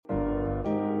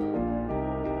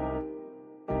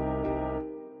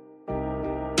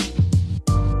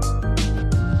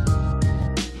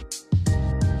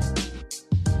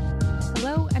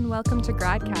welcome to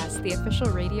GradCast, the official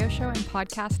radio show and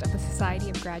podcast of the Society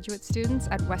of Graduate Students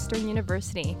at Western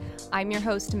University. I'm your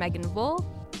host, Megan Voll.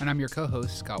 And I'm your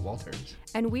co-host, Scott Walters.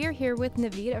 And we are here with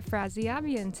Naveed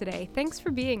Afraziabian today. Thanks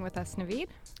for being with us, Naveed.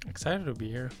 Excited to be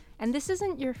here. And this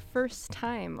isn't your first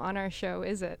time on our show,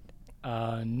 is it?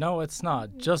 No, it's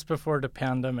not. Just before the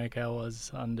pandemic, I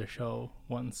was on the show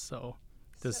once, so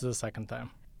this is the second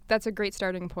time. That's a great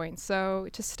starting point. So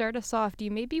to start us off, do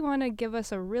you maybe want to give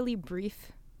us a really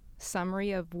brief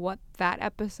summary of what that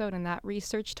episode and that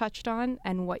research touched on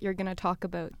and what you're going to talk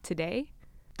about today?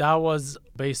 That was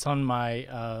based on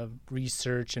my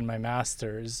research in my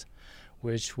master's,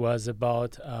 which was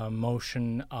about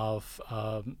motion of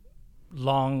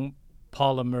long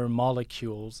polymer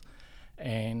molecules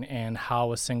and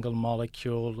how a single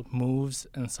molecule moves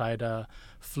inside a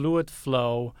fluid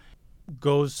flow,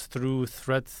 goes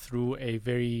thread through a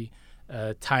very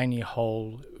tiny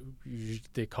hole.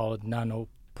 They call it nanopores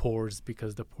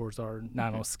because the pores are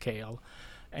nanoscale.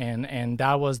 And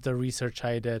that was the research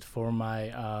I did for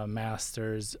my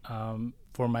master's.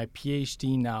 For my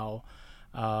PhD now,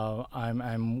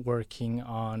 I'm working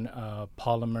on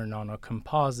polymer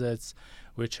nanocomposites,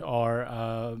 which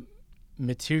are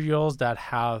materials that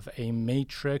have a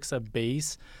matrix, a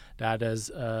base that is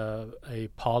a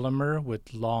polymer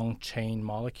with long chain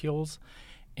molecules,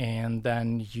 and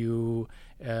then you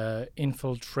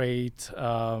infiltrate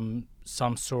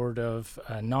some sort of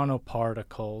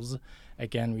nanoparticles.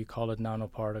 Again, we call it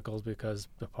nanoparticles because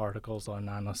the particles are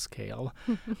nanoscale.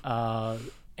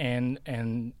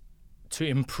 And to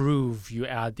improve, you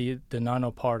add the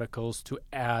nanoparticles to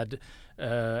add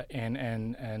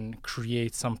and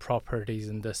create some properties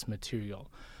in this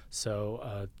material.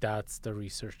 So that's the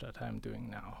research that I'm doing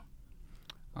now.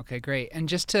 Okay, great. And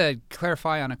just to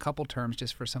clarify on a couple terms,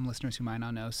 just for some listeners who might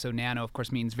not know, so nano, of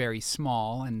course, means very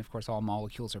small, and of course all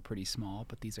molecules are pretty small,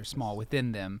 but these are small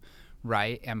within them,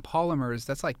 right? And polymers,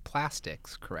 that's like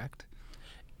plastics, correct?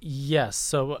 Yes.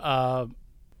 So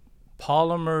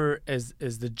polymer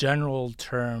is the general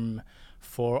term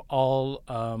for all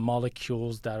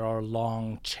molecules that are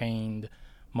long-chained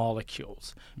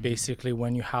molecules. Mm-hmm. Basically,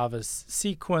 when you have a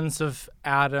sequence of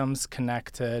atoms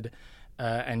connected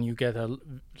and you get a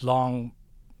long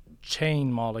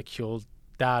chain molecule,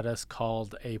 that is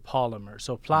called a polymer.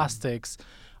 So plastics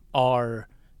are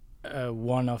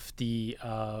one of the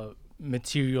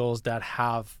materials that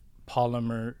have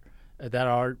polymer, that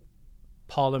are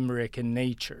polymeric in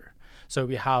nature. So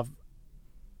we have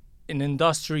in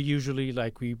industry, usually,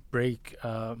 like we break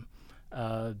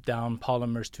down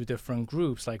polymers to different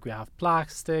groups. Like we have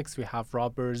plastics, we have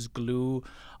rubbers, glue,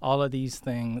 all of these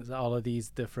things, all of these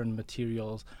different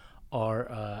materials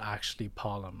are actually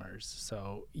polymers.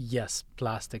 So yes,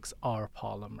 plastics are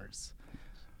polymers.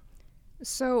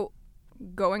 So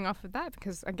going off of that,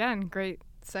 because again, great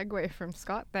segue from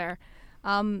Scott there,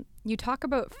 you talk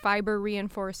about fiber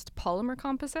reinforced polymer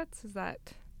composites. Is that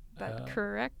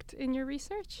correct in your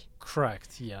research?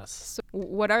 Correct, yes. So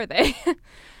what are they?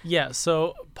 Yeah,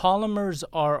 so polymers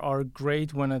are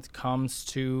great when it comes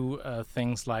to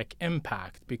things like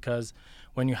impact, because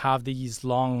when you have these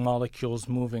long molecules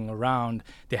moving around,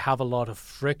 they have a lot of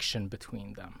friction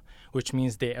between them, which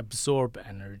means they absorb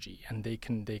energy and they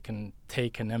can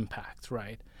take an impact,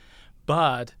 right?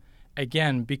 But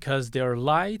again, because they're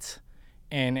light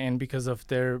and because of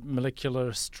their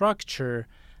molecular structure,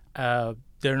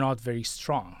 they're not very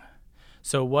strong.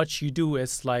 So what you do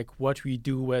is like what we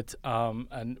do with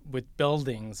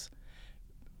buildings.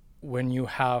 When you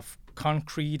have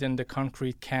concrete and the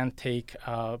concrete can't take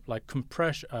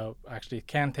compression. Actually, it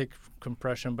can take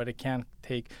compression, but it can't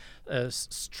take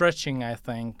stretching, I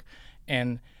think,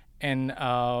 and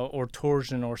or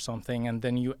torsion or something. And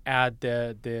then you add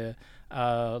the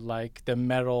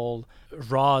metal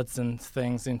rods and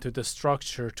things into the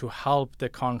structure to help the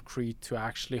concrete to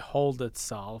actually hold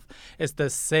itself. It's the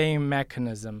same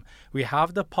mechanism. We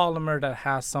have the polymer that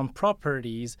has some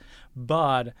properties,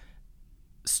 but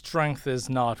strength is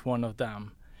not one of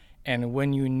them. And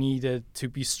when you need it to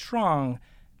be strong,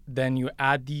 then you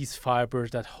add these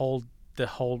fibers that hold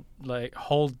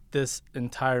this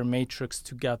entire matrix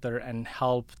together and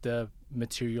help the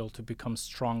material to become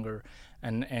stronger,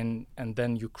 and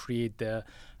then you create the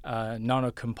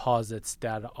nanocomposites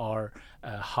that are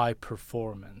high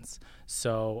performance.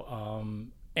 So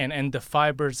and the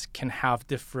fibers can have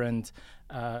different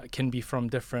can be from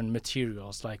different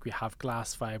materials. Like we have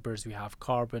glass fibers, we have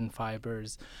carbon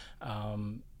fibers.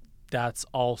 That's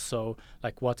also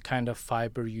like what kind of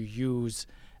fiber you use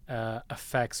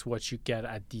affects what you get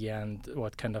at the end,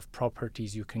 what kind of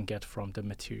properties you can get from the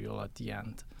material at the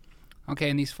end. Okay,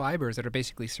 and these fibers that are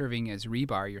basically serving as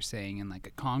rebar, you're saying, in like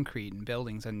a concrete and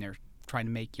buildings, and they're trying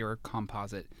to make your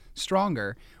composite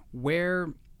stronger.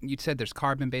 Where you said there's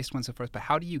carbon-based ones, so forth, but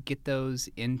how do you get those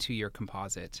into your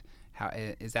composite? How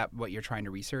is that what you're trying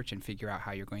to research and figure out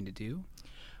how you're going to do?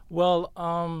 Well,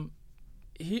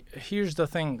 here's the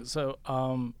thing. So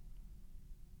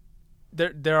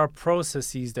there are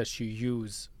processes that you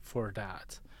use for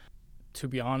that. To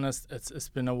be honest, it's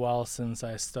been a while since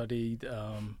I studied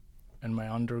in my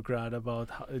undergrad about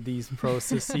these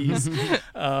processes.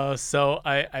 So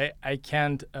I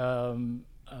can't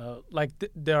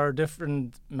there are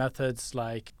different methods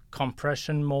like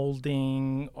compression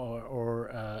molding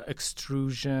or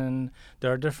extrusion.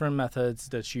 There are different methods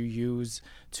that you use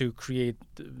to create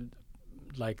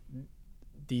like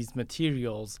these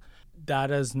materials.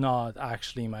 That is not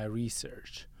actually my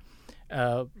research.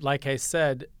 Like I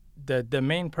said, the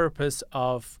main purpose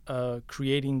of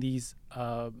creating these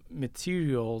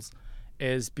materials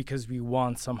is because we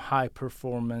want some high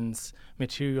performance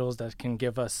materials that can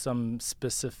give us some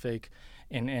specific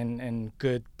and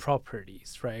good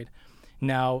properties, right?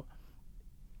 Now,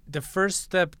 the first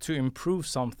step to improve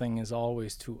something is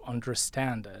always to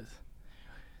understand it.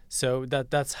 So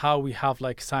that's how we have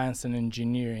like science and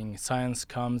engineering. Science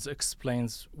comes,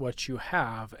 explains what you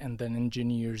have, and then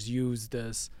engineers use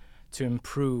this to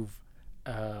improve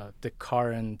the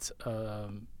current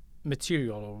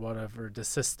material or whatever the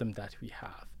system that we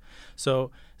have.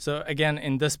 So again,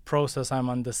 in this process, I'm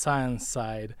on the science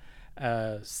side,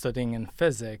 studying in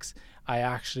physics. I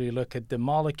actually look at the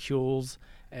molecules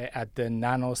at the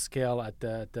nanoscale, at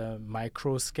the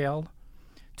micro scale,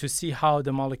 to see how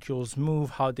the molecules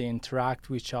move, how they interact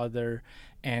with each other,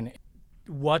 and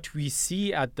what we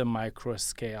see at the micro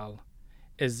scale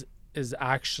is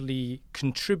actually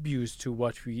contributes to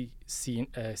what we see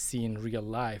in real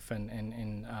life and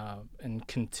in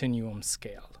continuum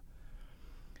scale.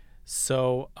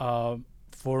 So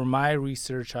for my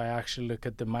research, I actually look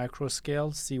at the micro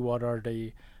scale, see what are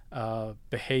the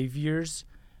behaviors,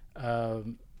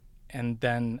 and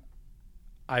then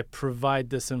I provide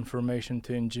this information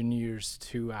to engineers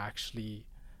to actually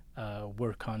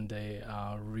work on the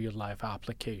real life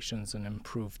applications and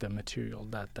improve the material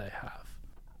that they have.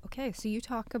 Okay, so you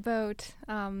talk about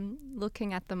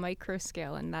looking at the micro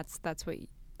scale, and that's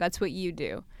what you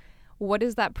do. What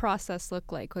does that process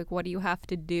look like? Like, what do you have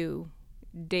to do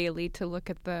daily to look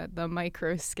at the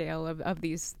micro scale of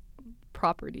these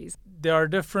properties? There are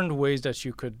different ways that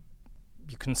you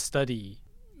can study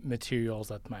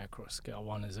materials at micro scale.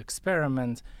 One is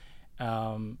experiment.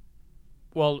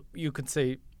 Well, you could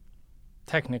say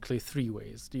technically three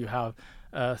ways. You have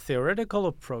theoretical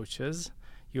approaches,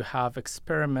 you have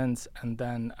experiments, and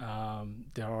then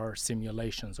there are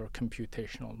simulations or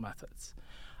computational methods.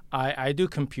 I do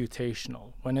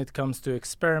computational. When it comes to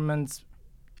experiments,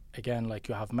 again, like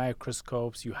you have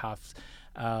microscopes, you have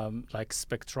like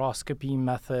spectroscopy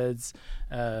methods.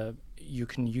 You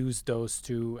can use those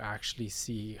to actually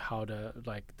see how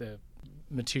the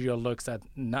material looks at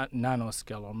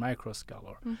nanoscale or microscale,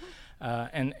 or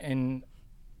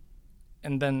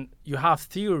and then you have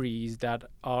theories that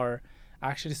are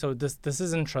actually, so this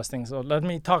is interesting. So let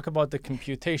me talk about the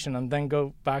computation and then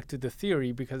go back to the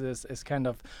theory because it's kind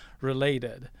of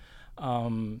related.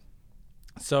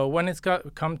 So when it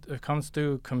comes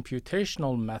to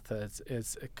computational methods,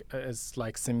 it's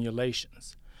like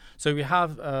simulations. So we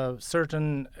have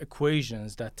certain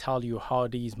equations that tell you how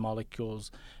these molecules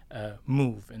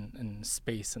move in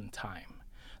space and time.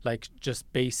 Like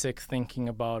just basic thinking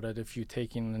about it, if you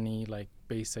take in any like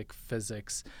basic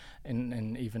physics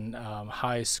in even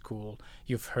high school,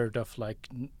 you've heard of like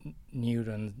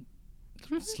Newton's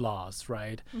laws,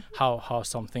 right? How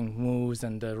something moves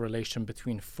and the relation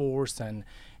between force and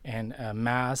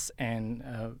mass and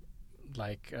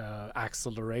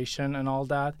acceleration and all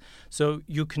that. So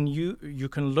you can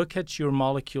look at your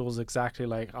molecules exactly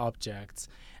like objects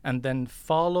and then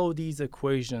follow these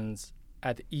equations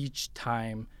at each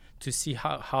time to see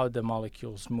how the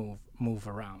molecules move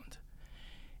around.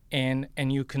 And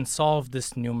you can solve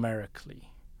this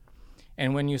numerically.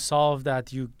 And when you solve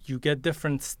that, you get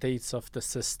different states of the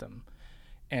system.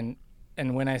 And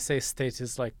when I say state,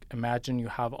 it's like imagine you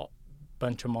have a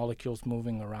bunch of molecules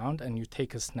moving around and you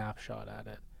take a snapshot at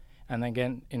it. And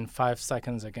again, in 5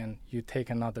 seconds, again, you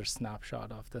take another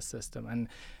snapshot of the system. And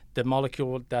the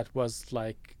molecule that was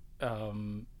like,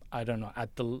 I don't know,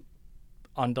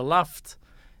 on the left,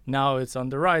 now it's on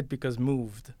the right because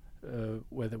moved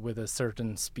with a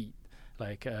certain speed,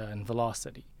 like and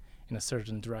velocity in a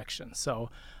certain direction. So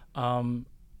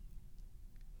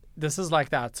this is like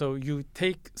that. So you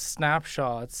take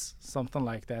snapshots, something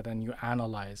like that, and you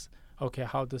analyze, okay,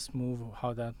 how this moves,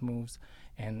 how that moves,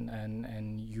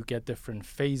 and you get different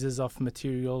phases of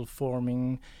material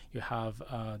forming. You have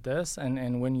this,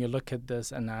 and when you look at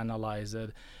this and analyze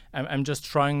it, I'm just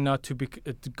trying not to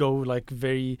go like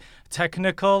very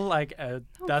technical. Like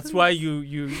that's why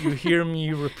you hear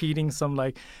me repeating some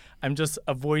like. I'm just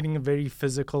avoiding very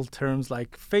physical terms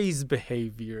like phase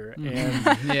behavior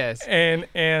and yes,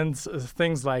 and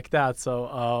things like that. So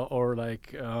or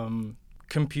like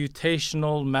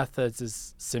computational methods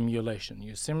is simulation.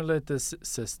 You simulate this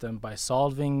system by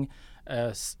solving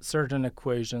certain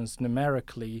equations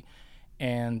numerically,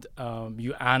 and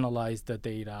you analyze the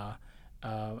data,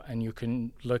 and you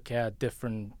can look at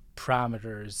different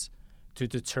parameters to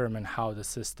determine how the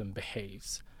system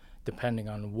behaves, depending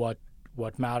on what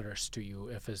matters to you.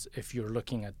 If you're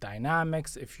looking at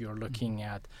dynamics, if you're looking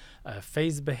at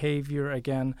phase behavior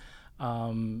again,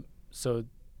 so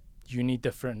you need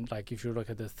different. Like if you look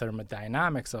at the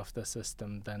thermodynamics of the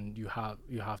system, then you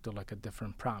have to look at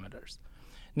different parameters.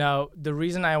 Now, the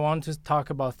reason I want to talk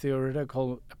about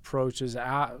theoretical approaches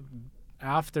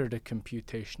after the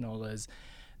computational is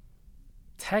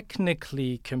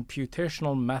technically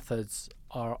computational methods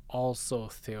are also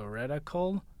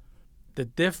theoretical. The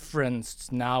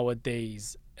difference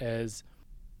nowadays is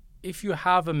if you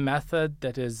have a method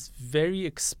that is very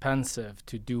expensive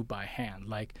to do by hand,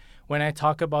 like when I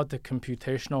talk about the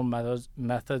computational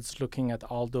methods looking at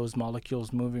all those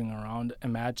molecules moving around,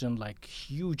 imagine like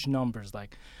huge numbers,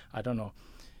 like, I don't know,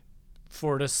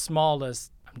 for the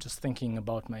smallest, I'm just thinking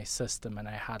about my system, and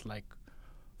I had like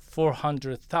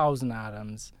 400,000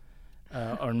 atoms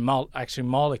or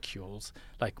molecules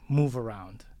like move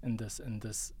around in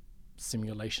this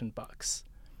simulation box.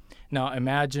 Now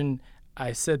imagine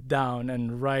I sit down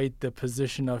and write the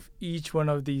position of each one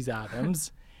of these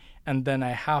atoms, and then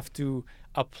I have to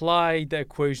apply the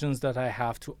equations that I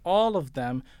have to all of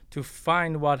them to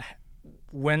find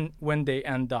when they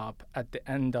end up at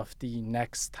the end of the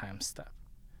next time step.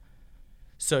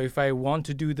 So if I want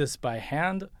to do this by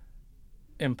hand,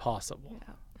 impossible.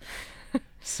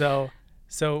 Yeah.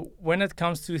 So when it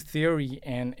comes to theory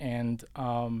and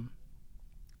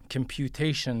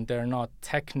computation, they're not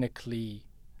technically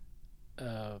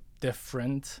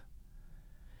different.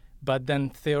 But then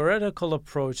theoretical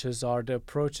approaches are the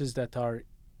approaches that are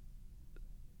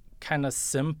kind of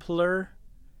simpler.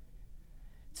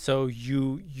 So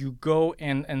you go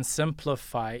and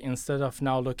simplify. Instead of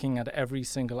now looking at every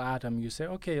single atom, you say,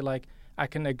 okay, like I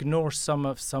can ignore some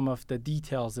of the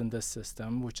details in this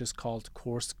system, which is called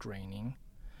coarse graining.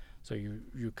 So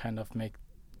you kind of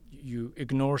you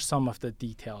ignore some of the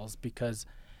details because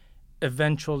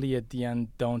eventually at the end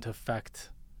don't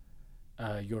affect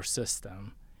your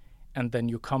system. And then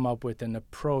you come up with an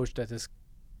approach that is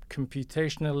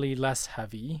computationally less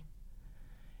heavy.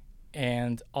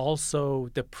 And also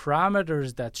the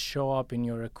parameters that show up in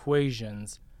your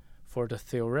equations for the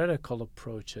theoretical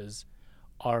approaches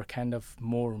are kind of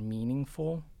more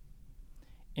meaningful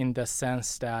in the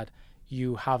sense that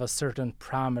you have a certain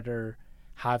parameter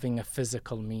having a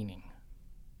physical meaning.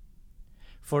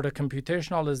 For the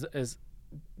computational is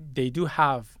they do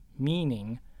have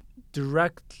meaning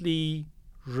directly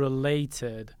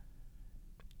related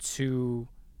to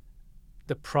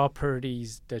the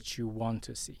properties that you want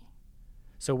to see.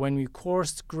 So when we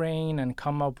coarse grain and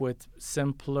come up with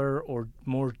simpler or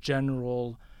more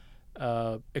general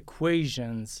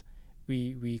equations,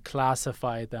 we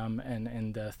classify them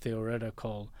in the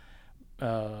theoretical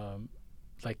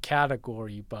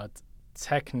category, but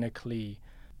technically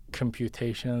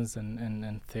computations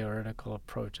and theoretical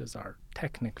approaches are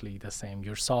technically the same.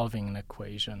 You're solving an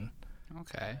equation.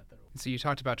 Okay. So you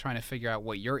talked about trying to figure out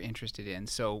what you're interested in.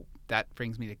 So that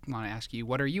brings me to want to ask you,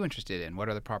 what are you interested in? What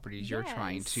are the properties you're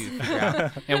trying to figure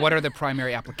out? And what are the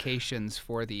primary applications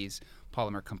for these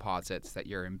polymer composites that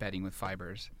you're embedding with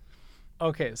fibers?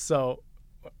 Okay, so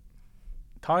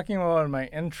talking about my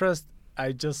interest,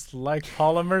 I just like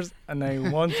polymers and I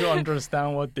want to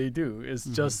understand what they do. It's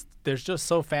they're just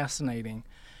so fascinating.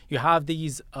 You have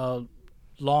these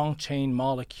long chain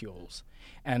molecules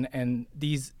and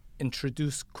these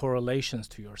introduce correlations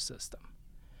to your system.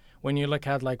 When you look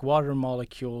at like water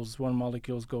molecules, one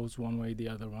molecule goes one way, the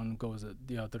other one goes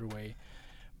the other way.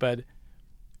 But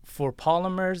for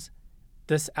polymers,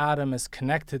 this atom is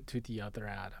connected to the other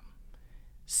atom.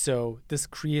 So this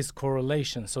creates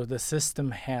correlation. So the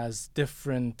system has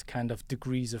different kind of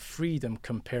degrees of freedom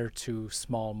compared to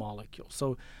small molecules.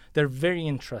 So they're very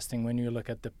interesting when you look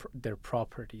at their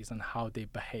properties and how they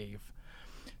behave.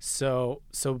 So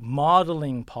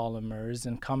modeling polymers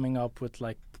and coming up with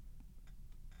like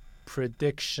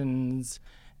predictions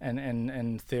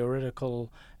and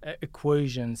theoretical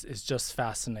equations is just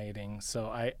fascinating. So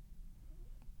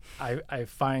I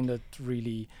find it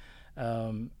really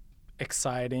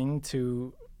exciting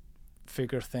to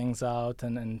figure things out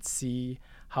and see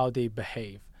how they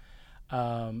behave.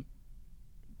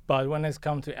 But when it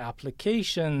comes to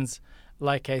applications,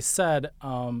 like I said,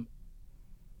 polymer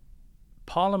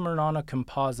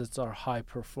nanocomposites are high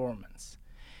performance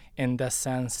in the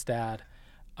sense that,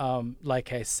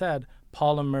 like I said,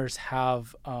 polymers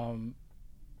have,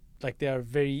 they are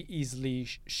very easily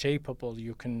shapeable.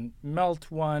 You can melt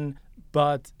one,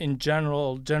 but in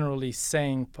generally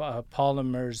saying,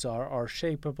 polymers are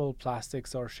shapeable,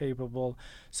 plastics are shapeable.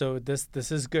 So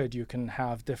this is good. You can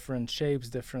have different shapes,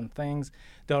 different things.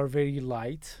 They are very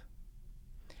light.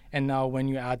 And now when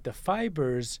you add the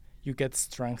fibers, you get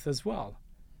strength as well.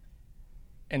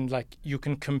 And you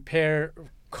can compare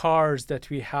cars that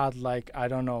we had,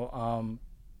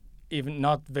 even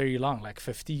not very long,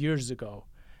 50 years ago.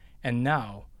 And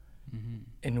now,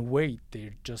 in weight,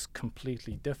 they're just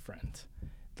completely different.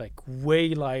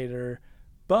 Way lighter,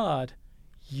 but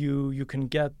you can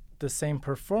get the same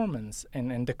performance.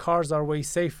 And the cars are way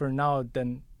safer now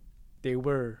than they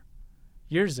were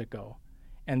years ago.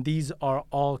 And these are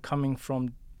all coming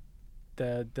from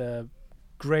the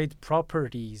great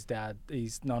properties that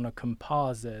these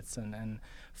nanocomposites and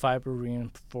fiber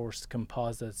reinforced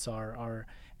composites are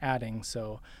adding.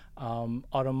 So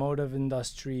automotive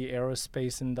industry,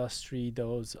 aerospace industry,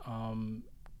 those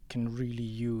can really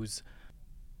use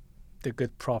the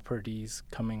good properties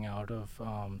coming out of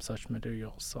such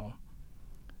materials.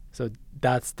 So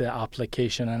that's the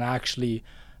application. And actually,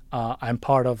 I'm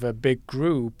part of a big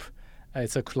group.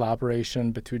 It's a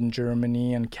collaboration between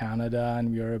Germany and Canada,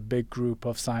 and we are a big group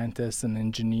of scientists and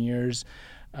engineers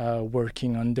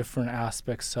working on different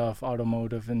aspects of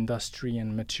automotive industry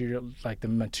and material, the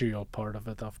material part of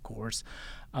it, of course.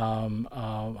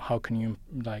 How can you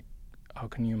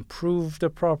improve the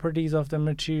properties of the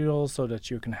material so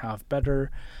that you can have better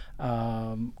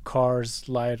cars,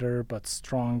 lighter but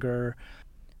stronger?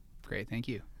 Great, thank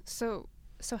you. So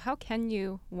how can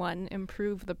you, one,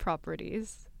 improve the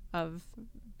properties of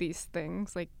these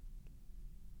things?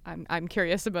 I'm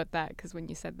curious about that, because when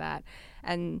you said that,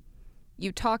 and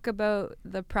you talk about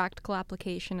the practical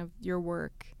application of your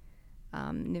work,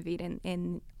 Naveed,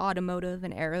 in automotive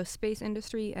and aerospace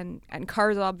industry, and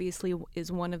cars obviously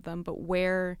is one of them, but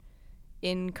where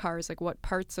in cars, what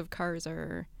parts of cars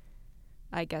are,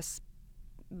 I guess,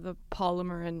 the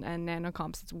polymer and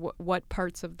nanocomposites, what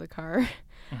parts of the car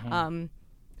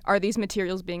are these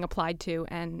materials being applied to,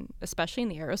 and especially in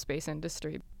the aerospace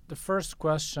industry? The first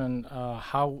question,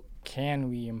 how can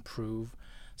we improve?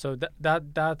 So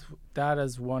that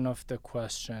is one of the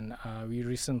question. We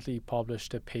recently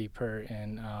published a paper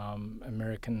in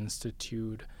American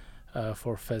Institute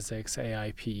for Physics,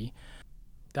 AIP.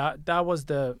 That was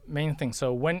the main thing.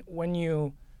 So when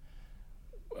you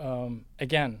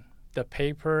again, the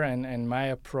paper and my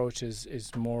approach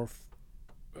is more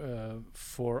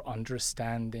for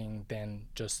understanding than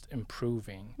just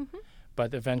improving. Mm-hmm.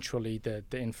 But eventually the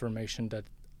information that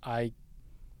I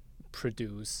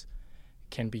produce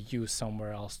can be used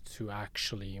somewhere else to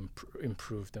actually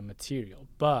improve the material.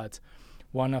 But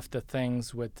one of the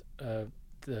things with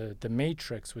the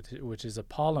matrix, which is a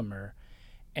polymer,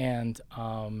 and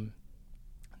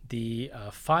the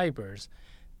fibers,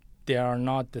 they are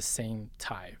not the same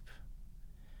type.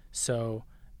 So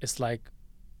it's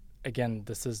again,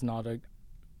 this is not a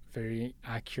very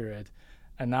accurate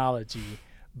analogy,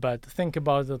 but think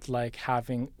about it like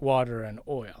having water and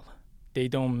oil. They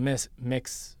don't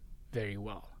mix very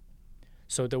well.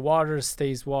 So the water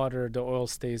stays water, the oil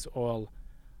stays oil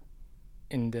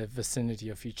in the vicinity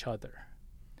of each other.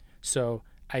 So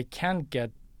I can't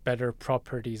get better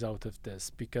properties out of this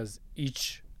because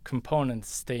each component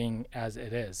staying as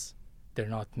it is. They're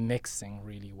not mixing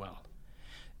really well.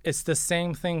 It's the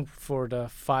same thing for the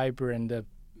fiber and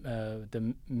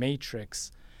the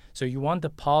matrix. So you want the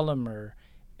polymer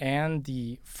and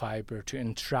the fiber to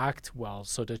interact well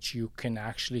so that you can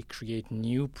actually create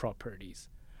new properties.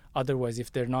 Otherwise,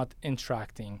 if they're not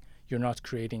interacting, you're not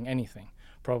creating anything.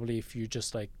 Probably if you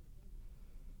just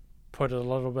put a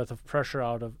little bit of pressure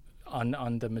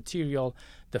on the material,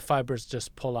 the fibers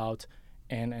just pull out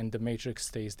and the matrix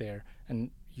stays there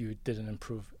and you didn't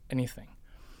improve anything.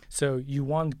 So you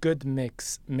want good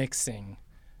mixing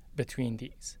between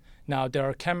these. Now, there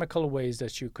are chemical ways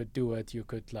that you could do it. You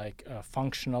could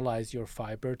functionalize your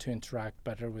fiber to interact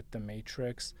better with the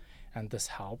matrix, and this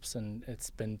helps, and it's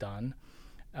been done.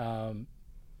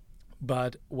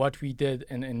 But what we did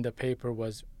in the paper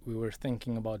was we were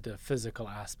thinking about the physical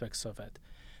aspects of it.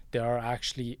 there are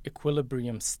actually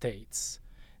equilibrium states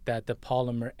that the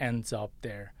polymer ends up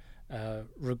there,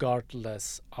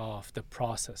 regardless of the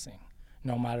processing.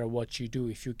 No matter what you do,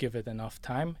 if you give it enough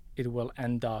time, it will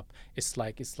end up. It's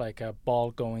like a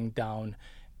ball going down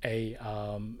a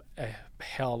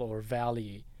hill or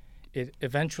valley. It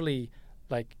eventually,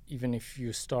 like even if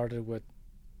you started with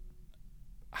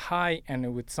high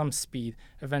and with some speed,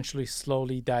 eventually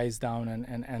slowly dies down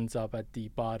and ends up at the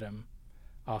bottom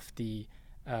of the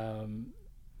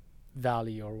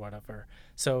valley or whatever.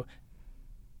 So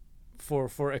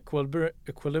for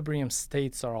equilibrium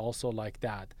states are also like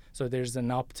that. So there's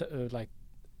an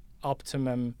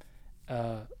optimum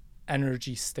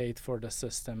energy state for the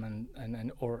system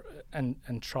and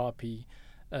entropy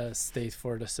state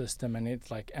for the system, and it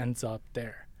like ends up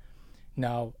there.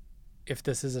 Now, if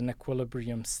this is an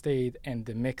equilibrium state and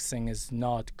the mixing is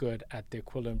not good at the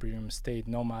equilibrium state,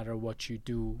 no matter what you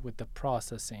do with the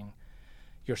processing,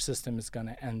 your system is going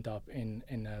to end up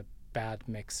in a bad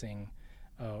mixing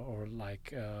or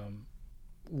like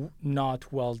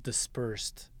not well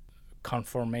dispersed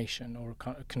conformation or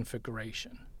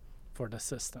configuration for the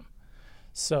system.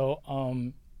 So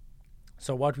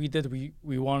so what we did,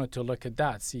 we wanted to look at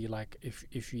that, see like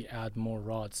if we add more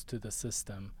rods to the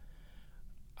system,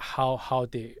 how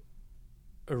they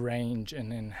arrange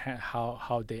and then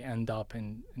how they end up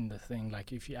in the thing.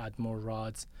 Like if you add more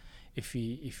rods, if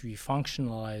we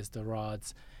functionalize the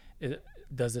rods,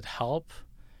 does it help?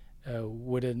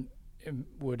 Would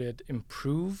it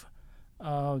improve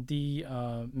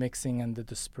the mixing and the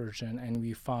dispersion? And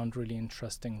we found really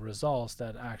interesting results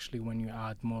that actually when you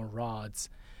add more rods,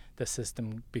 the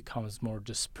system becomes more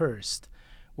dispersed,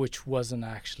 which wasn't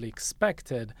actually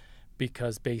expected,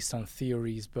 because based on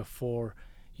theories before,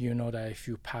 you know that if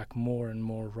you pack more and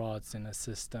more rods in a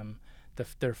system,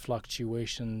 their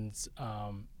fluctuations,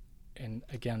 and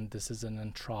again, this is an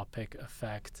entropic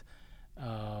effect,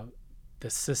 the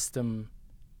system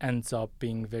ends up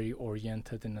being very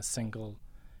oriented in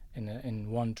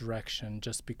in one direction,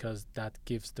 just because that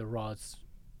gives the rods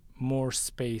more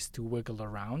space to wiggle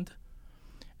around.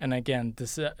 And again,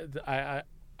 this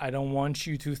I don't want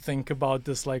you to think about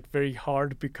this like very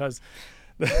hard, because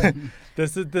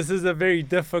this is a very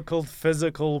difficult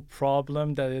physical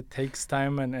problem that it takes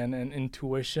time and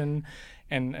intuition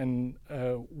and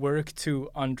work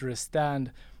to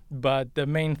understand. But the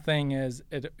main thing is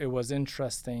it was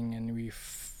interesting, and we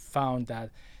found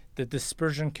that the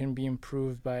dispersion can be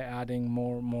improved by adding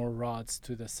more rods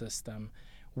to the system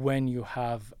when you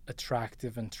have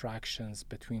attractive interactions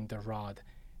between the rod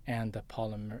and the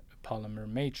polymer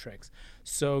matrix.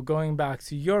 So going back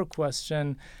to your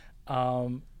question,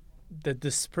 the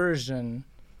dispersion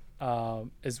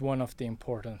is one of the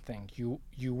important things.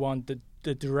 You want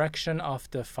the direction of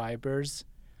the fibers,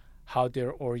 how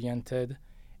they're oriented,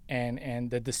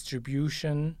 and the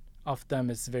distribution of them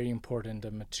is very important,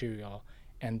 the material.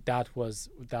 And that was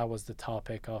the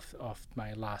topic of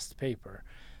my last paper.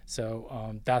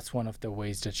 So that's one of the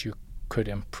ways that you could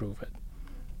improve it.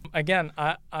 Again,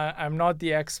 I'm not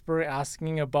the expert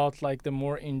asking about like the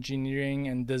more engineering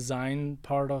and design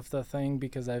part of the thing,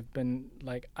 because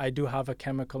I do have a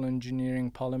chemical engineering,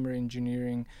 polymer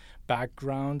engineering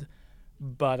background,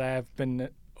 but I've been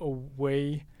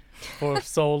away for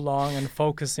so long and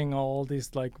focusing on all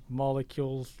these like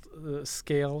molecule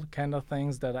scale kind of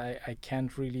things that I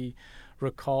can't really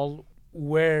recall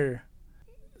where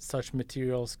such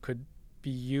materials could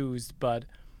be used. But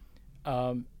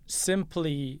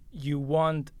simply, you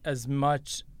want as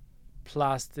much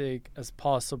plastic as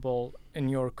possible in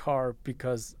your car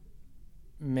because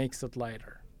it makes it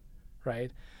lighter,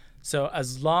 right? So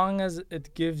as long as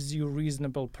it gives you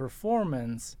reasonable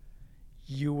performance,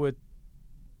 you would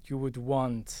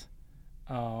want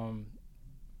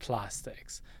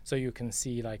plastics. So you can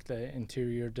see like the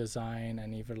interior design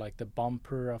and even like the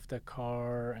bumper of the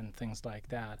car and things like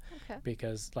that. Okay.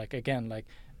 Because like again, like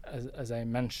as I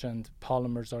mentioned,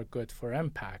 polymers are good for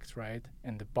impact, right?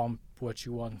 And the what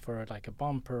you want for like a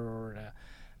bumper or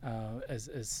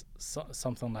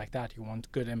something like that. You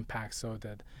want good impact so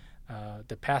that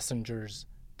the passengers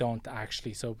don't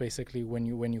actually. So basically, when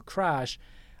you crash,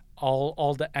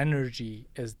 all the energy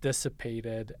is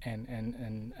dissipated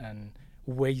and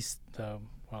waste.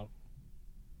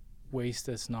 Waste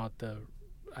is not the.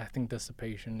 I think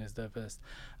dissipation is the best.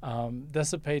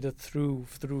 Dissipated through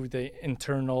the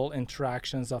internal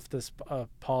interactions of this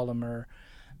polymer,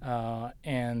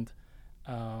 and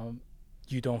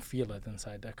you don't feel it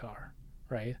inside the car,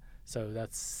 right? So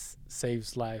that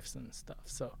saves lives and stuff.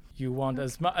 So you want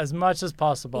as much as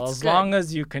possible, as long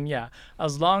as you can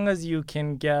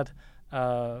get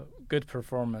good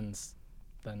performance.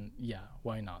 then yeah,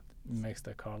 why not? It makes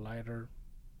the car lighter,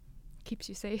 Keeps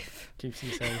you safe. keeps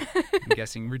you safe. I'm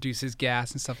guessing reduces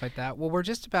gas and stuff like that. Well, we're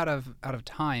just about out of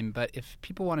time, but if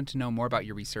people wanted to know more about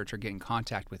your research or get in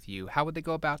contact with you, how would they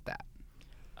go about that?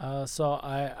 So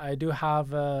I do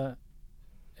have an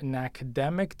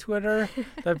academic Twitter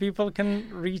that people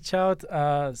can reach out.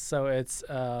 So it's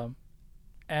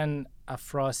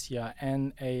N-Afrasia,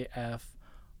 N-A-F-R-A-S-I-A.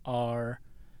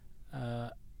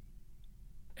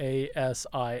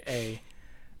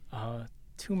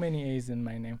 Too many A's in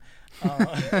my name.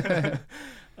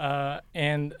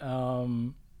 And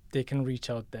they can reach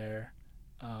out there.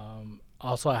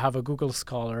 Also, I have a Google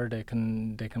Scholar. They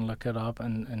can look it up,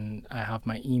 and I have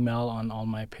my email on all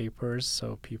my papers,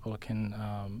 so people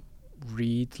can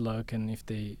read, look, and if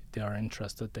they are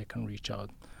interested, they can reach out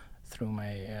through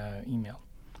my email.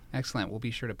 Excellent. We'll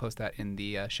be sure to post that in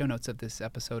the show notes of this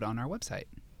episode on our website.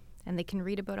 And they can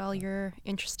read about all your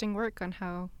interesting work on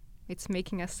how it's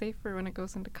making us safer when it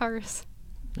goes into cars.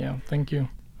 Yeah, thank you.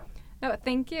 No,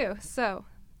 thank you. So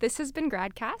this has been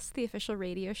GradCast, the official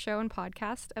radio show and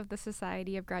podcast of the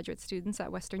Society of Graduate Students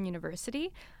at Western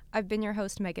University. I've been your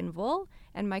host, Megan Voll,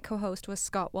 and my co-host was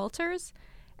Scott Walters.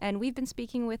 And we've been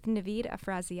speaking with Naveed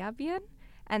Afraziabian,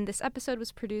 and this episode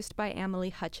was produced by Amelie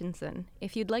Hutchinson.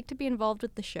 If you'd like to be involved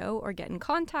with the show or get in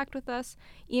contact with us,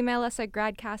 email us at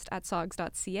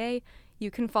gradcast@sogs.ca. You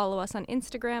can follow us on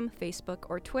Instagram, Facebook,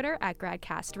 or Twitter at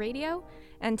GradCast Radio.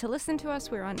 And to listen to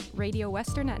us, we're on Radio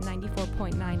Western at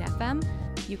 94.9 FM.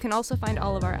 You can also find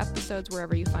all of our episodes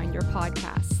wherever you find your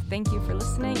podcasts. Thank you for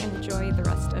listening and enjoy the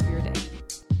rest of your day.